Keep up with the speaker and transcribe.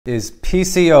Is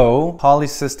PCO,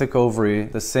 polycystic ovary,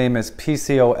 the same as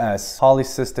PCOS,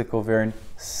 polycystic ovarian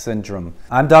syndrome?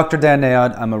 I'm Dr. Dan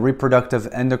Nayot. I'm a reproductive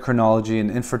endocrinology and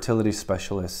infertility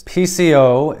specialist.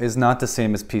 PCO is not the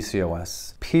same as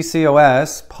PCOS.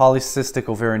 PCOS, polycystic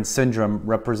ovarian syndrome,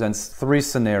 represents three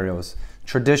scenarios.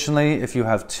 Traditionally, if you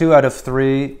have 2 out of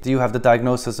 3, you have the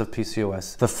diagnosis of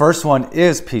PCOS. The first one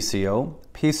is PCO.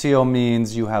 PCO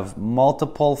means you have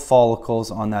multiple follicles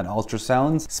on that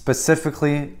ultrasound,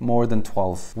 specifically more than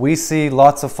 12. We see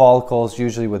lots of follicles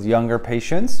usually with younger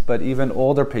patients, but even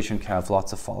older patients can have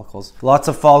lots of follicles. Lots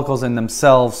of follicles in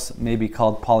themselves may be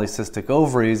called polycystic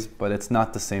ovaries, but it's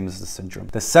not the same as the syndrome.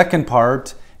 The second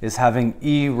part is having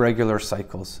irregular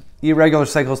cycles. Irregular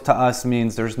cycles to us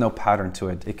means there's no pattern to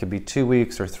it. It could be 2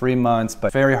 weeks or 3 months,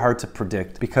 but very hard to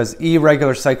predict because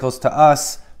irregular cycles to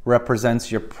us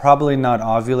represents you're probably not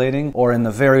ovulating, or in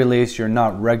the very least, you're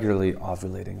not regularly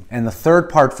ovulating. And the third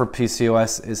part for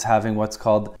PCOS is having what's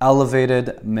called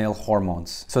elevated male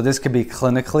hormones. So this could be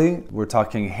clinically, we're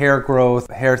talking hair growth,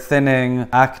 hair thinning,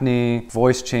 acne,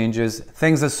 voice changes,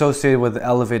 things associated with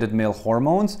elevated male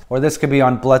hormones, or this could be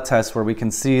on blood tests where we can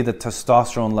see the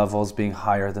testosterone levels being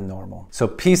higher than normal. So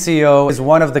PCO is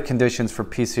one of the conditions for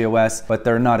PCOS, but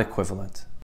they're not equivalent.